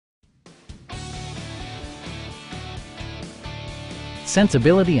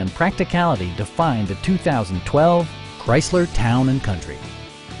sensibility and practicality define the 2012 Chrysler Town & Country.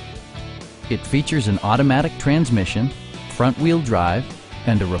 It features an automatic transmission, front-wheel drive,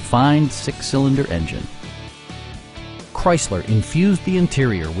 and a refined 6-cylinder engine. Chrysler infused the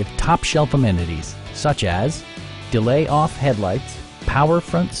interior with top-shelf amenities such as delay-off headlights, power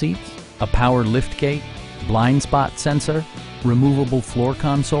front seats, a power liftgate, blind spot sensor, removable floor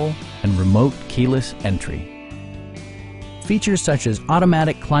console, and remote keyless entry. Features such as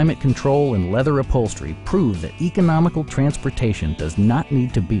automatic climate control and leather upholstery prove that economical transportation does not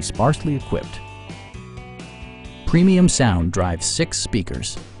need to be sparsely equipped. Premium sound drives 6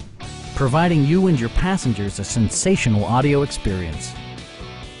 speakers, providing you and your passengers a sensational audio experience.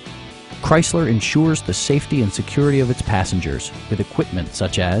 Chrysler ensures the safety and security of its passengers with equipment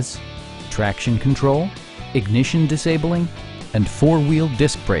such as traction control, ignition disabling, and 4-wheel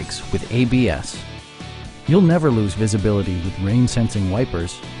disc brakes with ABS. You'll never lose visibility with rain-sensing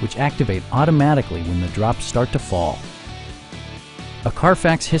wipers, which activate automatically when the drops start to fall. A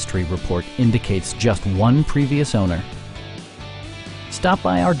Carfax history report indicates just 1 previous owner. Stop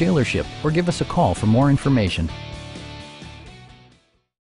by our dealership or give us a call for more information.